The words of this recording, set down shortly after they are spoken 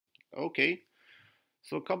Okay,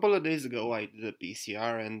 so a couple of days ago I did a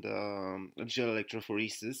PCR and a gel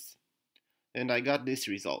electrophoresis, and I got this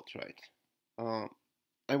result, right? Uh,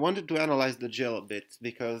 I wanted to analyze the gel a bit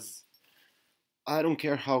because I don't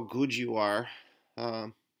care how good you are, uh,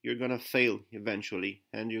 you're gonna fail eventually,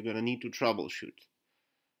 and you're gonna need to troubleshoot.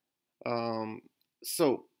 Um,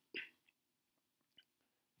 so,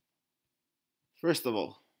 first of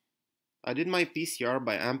all, I did my PCR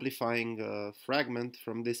by amplifying a fragment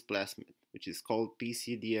from this plasmid, which is called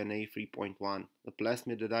PCDNA 3.1, a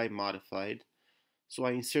plasmid that I modified. So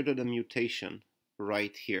I inserted a mutation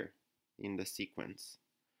right here in the sequence.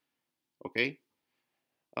 Okay?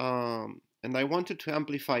 And I wanted to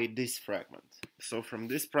amplify this fragment. So from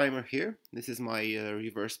this primer here, this is my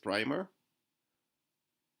reverse primer,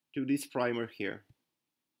 to this primer here.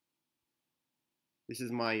 This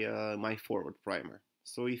is my forward primer.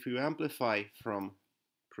 So if you amplify from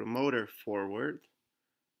promoter forward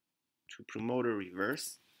to promoter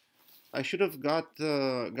reverse, I should have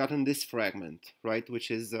gotten this fragment, right, which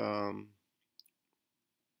is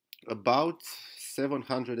about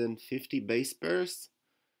 750 base pairs.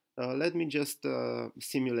 Let me just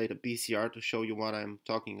simulate a PCR to show you what I'm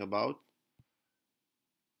talking about.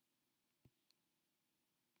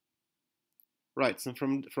 Right, so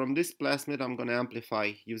from this plasmid, I'm going to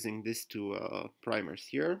amplify using these two primers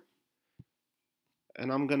here, and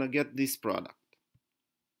I'm going to get this product.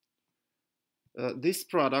 This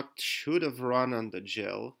product should have run on the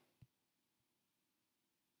gel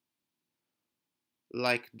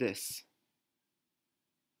like this.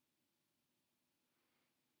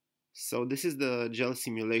 So this is the gel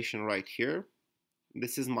simulation right here.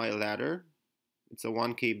 This is my ladder. It's a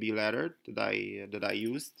 1 kb ladder that I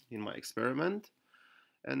used in my experiment,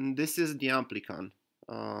 and this is the amplicon,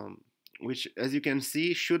 which, as you can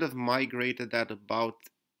see, should have migrated at about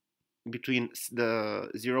between the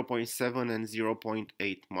 0.7 and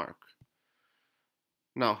 0.8 mark.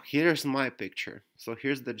 Now here's my picture. So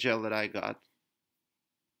here's the gel that I got.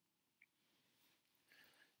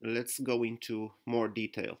 Let's go into more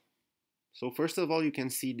detail. So first of all, you can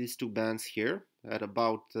see these two bands here at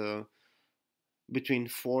about between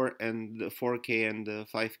 4 and the 4K and the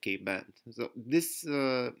 5K band. So these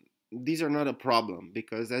are not a problem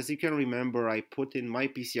because, as you can remember, I put in my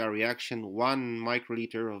PCR reaction 1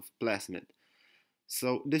 microliter of plasmid.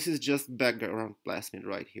 So this is just background plasmid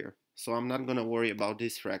right here. So I'm not going to worry about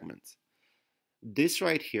these fragments. This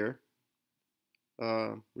right here,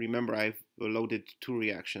 remember I've loaded 2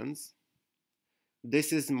 reactions.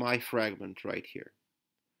 This is my fragment right here.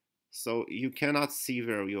 So you cannot see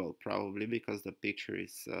very well probably because the picture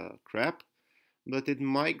is crap, but it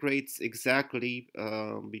migrates exactly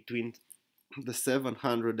between the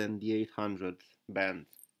 700 and the 800 band.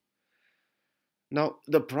 Now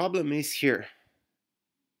the problem is here.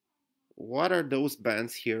 What are those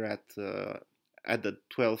bands here at the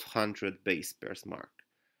 1200 base pairs mark?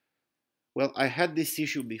 Well, I had this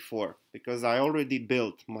issue before because I already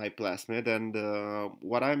built my plasmid, and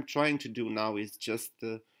what I'm trying to do now is just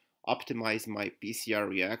optimize my PCR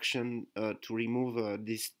reaction to remove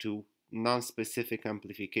these two non-specific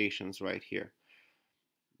amplifications right here.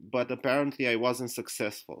 But apparently I wasn't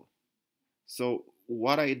successful. So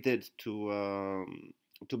what I did to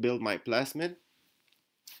build my plasmid,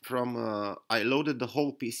 I loaded the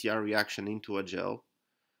whole PCR reaction into a gel,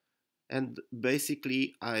 and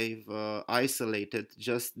basically I've isolated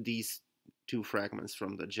just these two fragments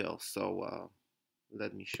from the gel. So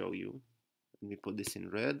let me show you. Let me put this in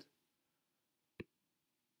red.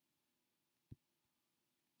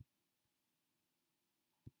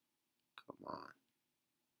 Come on.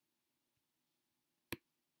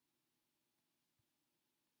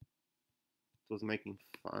 It was making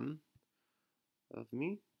fun of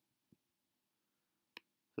me.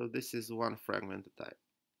 So this is one fragment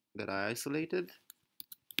that I isolated,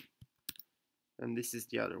 and this is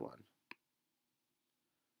the other one.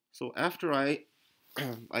 So after I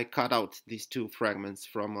I cut out these two fragments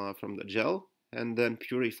from the gel and then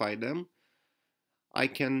purify them, I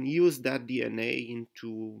can use that DNA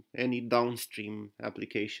into any downstream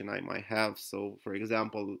application I might have. So for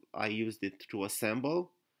example, I used it to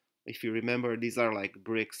assemble. If you remember, these are like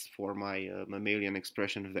bricks for my mammalian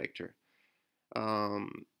expression vector.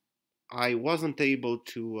 Um, I wasn't able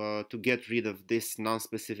to get rid of this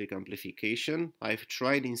non-specific amplification. I've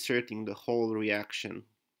tried inserting the whole reaction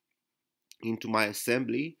into my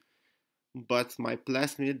assembly, but my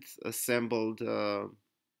plasmid assembled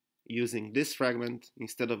using this fragment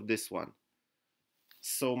instead of this one.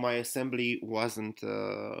 So my assembly wasn't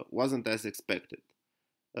as expected.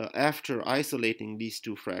 After isolating these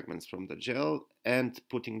two fragments from the gel and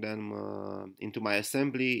putting them into my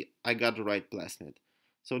assembly, I got the right plasmid.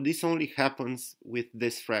 So this only happens with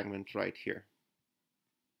this fragment right here.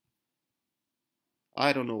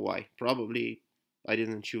 I don't know why. Probably I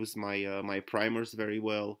didn't choose my primers very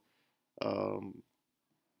well. Um,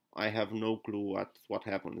 I have no clue what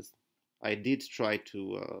happens. I did try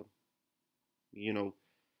to you know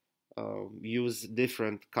use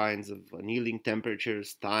different kinds of annealing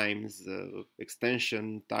temperatures, times,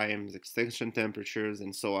 extension times, extension temperatures,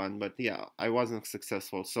 and so on. But yeah, I wasn't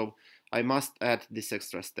successful. So I must add this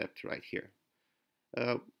extra step right here.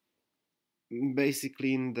 Uh,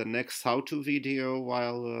 Basically, in the next how-to video,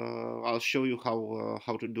 I'll show you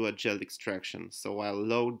how to do a gel extraction. So I'll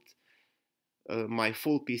load my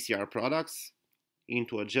full PCR products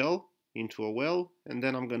into a gel, into a well, and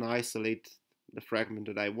then I'm gonna isolate the fragment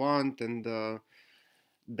that I want, and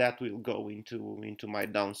that will go into my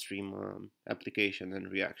downstream application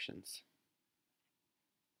and reactions.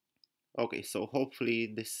 Okay, so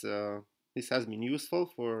hopefully this has been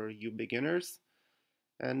useful for you beginners,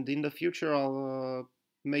 and in the future I'll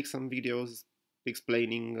make some videos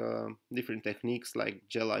explaining different techniques like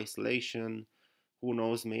gel isolation. Who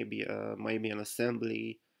knows, maybe an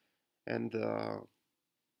assembly and a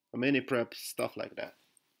mini prep, stuff like that.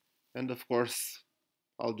 And of course,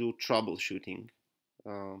 I'll do troubleshooting.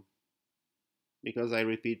 Um, because I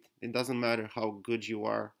repeat, it doesn't matter how good you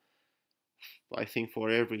are. I think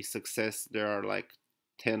for every success, there are like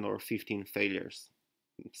 10 or 15 failures.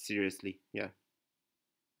 Seriously, yeah.